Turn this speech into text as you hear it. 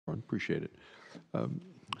front. Appreciate it.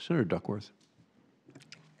 Senator Duckworth.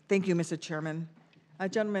 Thank you, Mr. Chairman.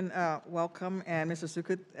 Gentlemen, welcome, and Mr.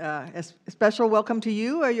 Sukut, a special welcome to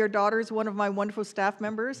you. Your daughter is one of my wonderful staff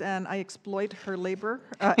members, and I exploit her labor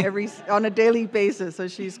on a daily basis, so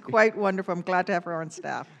she's quite wonderful. I'm glad to have her on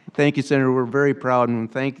staff. Thank you, Senator. We're very proud,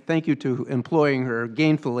 and thank you to employing her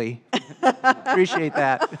gainfully. Appreciate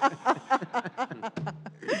that.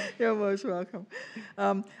 You're most welcome.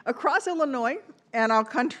 Across Illinois and our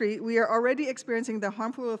country, we are already experiencing the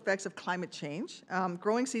harmful effects of climate change.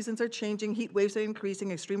 Growing seasons are changing, heat waves are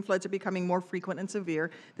increasing, extreme floods are becoming more frequent and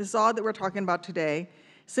severe. This is all that we're talking about today.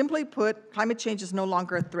 Simply put, climate change is no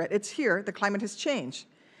longer a threat. It's here. The climate has changed.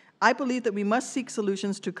 I believe that we must seek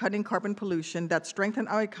solutions to cutting carbon pollution that strengthen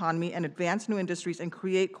our economy and advance new industries and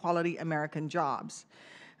create quality American jobs.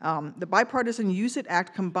 The Bipartisan Use It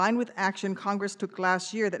Act, combined with action Congress took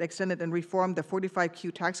last year that extended and reformed the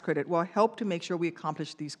 45Q tax credit, will help to make sure we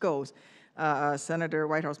accomplish these goals. Senator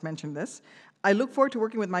Whitehouse mentioned this. I look forward to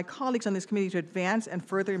working with my colleagues on this committee to advance and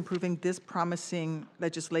further improving this promising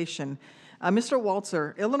legislation. Mr.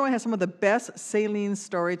 Waltzer, Illinois has some of the best saline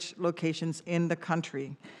storage locations in the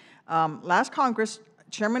country. Last Congress,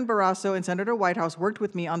 Chairman Barrasso and Senator Whitehouse worked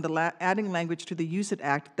with me on adding language to the Use It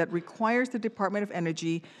Act that requires the Department of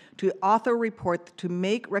Energy to author a report to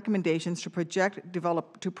make recommendations to project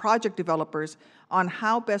developers on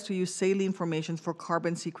how best to use saline formations for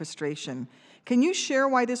carbon sequestration. Can you share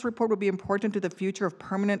why this report will be important to the future of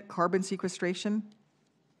permanent carbon sequestration?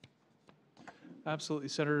 Absolutely,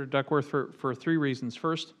 Senator Duckworth, for three reasons.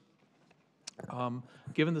 First,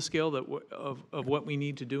 given the scale of what we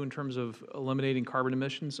need to do in terms of eliminating carbon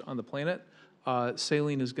emissions on the planet,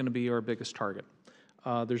 saline is going to be our biggest target.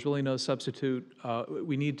 There's really no substitute.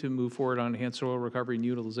 We need to move forward on enhanced oil recovery and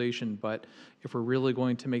utilization, but if we're really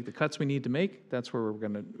going to make the cuts we need to make, that's where we're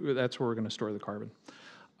going to store the carbon.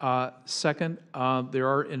 Second, there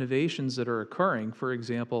are innovations that are occurring. For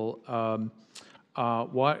example,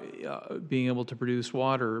 being able to produce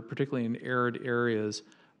water, particularly in arid areas.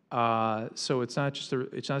 So it's not just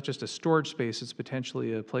a storage space; it's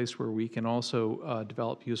potentially a place where we can also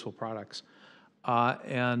develop useful products.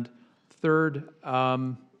 And third,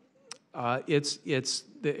 it's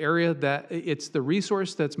the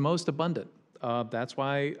resource that's most abundant. That's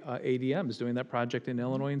why ADM is doing that project in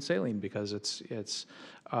Illinois and saline, because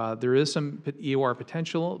there is some EOR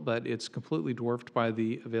potential, but it's completely dwarfed by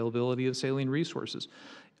the availability of saline resources.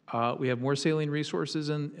 We have more saline resources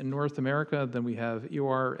in North America than we have EOR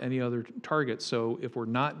or any other target. So if we're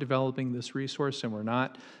not developing this resource and we're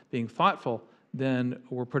not being thoughtful, then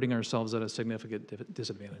we're putting ourselves at a significant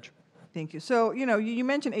disadvantage. Thank you. So, you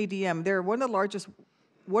mentioned ADM. They're one of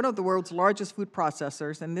the world's largest food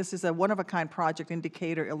processors, and this is a one-of-a-kind project in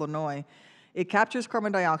Decatur, Illinois. It captures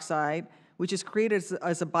carbon dioxide, which is created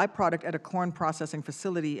as a byproduct at a corn processing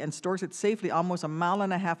facility, and stores it safely almost 1.5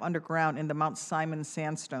 miles underground in the Mount Simon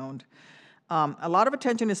sandstone. A lot of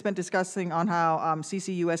attention is spent discussing on how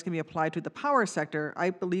CCUS can be applied to the power sector. I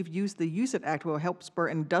believe the Use It Act will help spur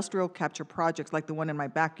industrial capture projects like the one in my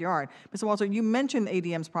backyard. Mr. Waltzer, you mentioned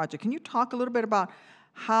ADM's project. Can you talk a little bit about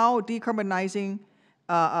how decarbonizing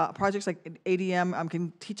projects like ADM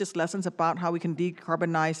can teach us lessons about how we can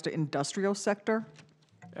decarbonize the industrial sector?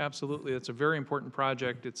 Absolutely. It's a very important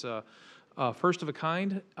project. It's a first of a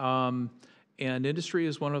kind, and industry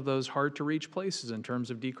is one of those hard-to-reach places in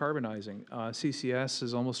terms of decarbonizing. CCS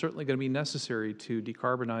is almost certainly going to be necessary to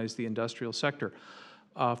decarbonize the industrial sector.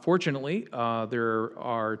 Fortunately, there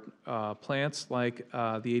are plants like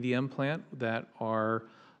the ADM plant that are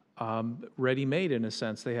ready-made in a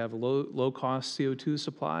sense. They have low-cost CO2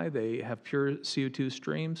 supply. They have pure CO2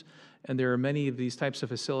 streams. And there are many of these types of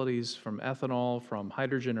facilities, from ethanol, from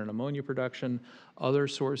hydrogen and ammonia production, other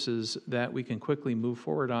sources that we can quickly move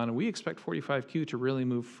forward on. And we expect 45Q to really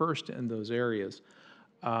move first in those areas.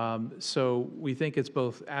 So we think it's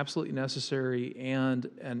both absolutely necessary and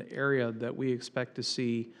an area that we expect to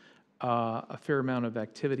see a fair amount of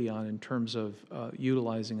activity on in terms of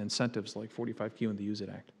utilizing incentives like 45Q and the Use It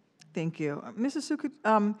Act. Thank you. Mrs. Sukut,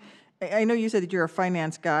 I know you said that you're a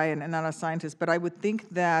finance guy and not a scientist, but I would think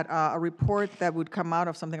that a report that would come out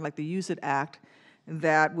of something like the Use It Act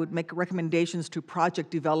that would make recommendations to project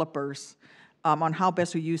developers on how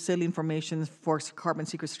best to use saline formations for carbon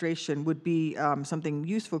sequestration would be something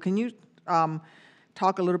useful. Can you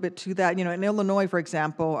talk a little bit to that? In Illinois, for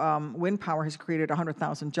example, wind power has created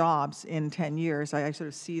 100,000 jobs in 10 years. I sort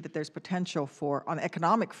of see that there's potential on the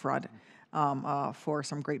economic front for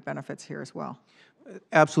some great benefits here as well.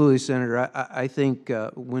 Absolutely, Senator. I think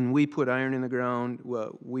when we put iron in the ground,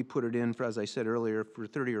 we put it in, for, as I said earlier, for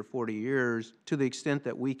 30 or 40 years, to the extent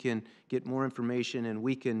that we can get more information and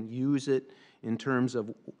we can use it in terms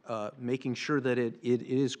of making sure that it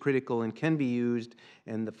is critical and can be used,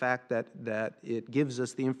 and the fact that it gives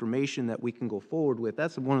us the information that we can go forward with.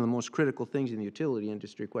 That's one of the most critical things in the utility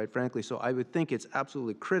industry, quite frankly. So I would think it's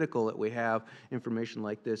absolutely critical that we have information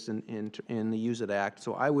like this in the Use It Act.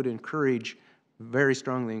 So I would encourage, very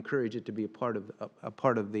strongly encourage it to be a part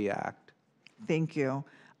of the act. Thank you.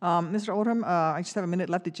 Mr. Oldham, I just have a minute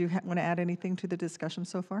left. Did you want to add anything to the discussion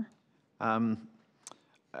so far?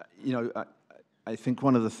 You know, I think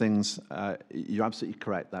one of the things, you're absolutely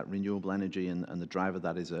correct, that renewable energy and the drive of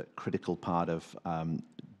that is a critical part of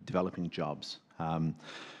developing jobs.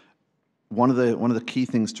 One of the key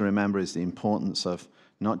things to remember is the importance of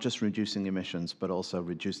not just reducing emissions, but also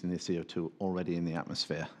reducing the CO2 already in the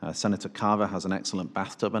atmosphere. Senator Carver has an excellent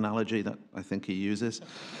bathtub analogy that I think he uses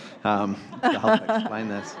to help explain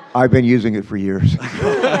this. I've been using it for years.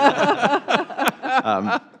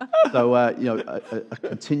 So, you know, a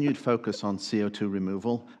continued focus on CO2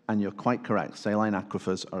 removal, and you're quite correct, saline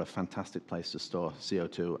aquifers are a fantastic place to store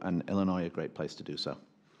CO2, and Illinois a great place to do so.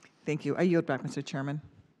 Thank you. I yield back, Mr. Chairman.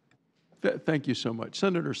 Thank you so much.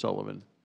 Senator Sullivan.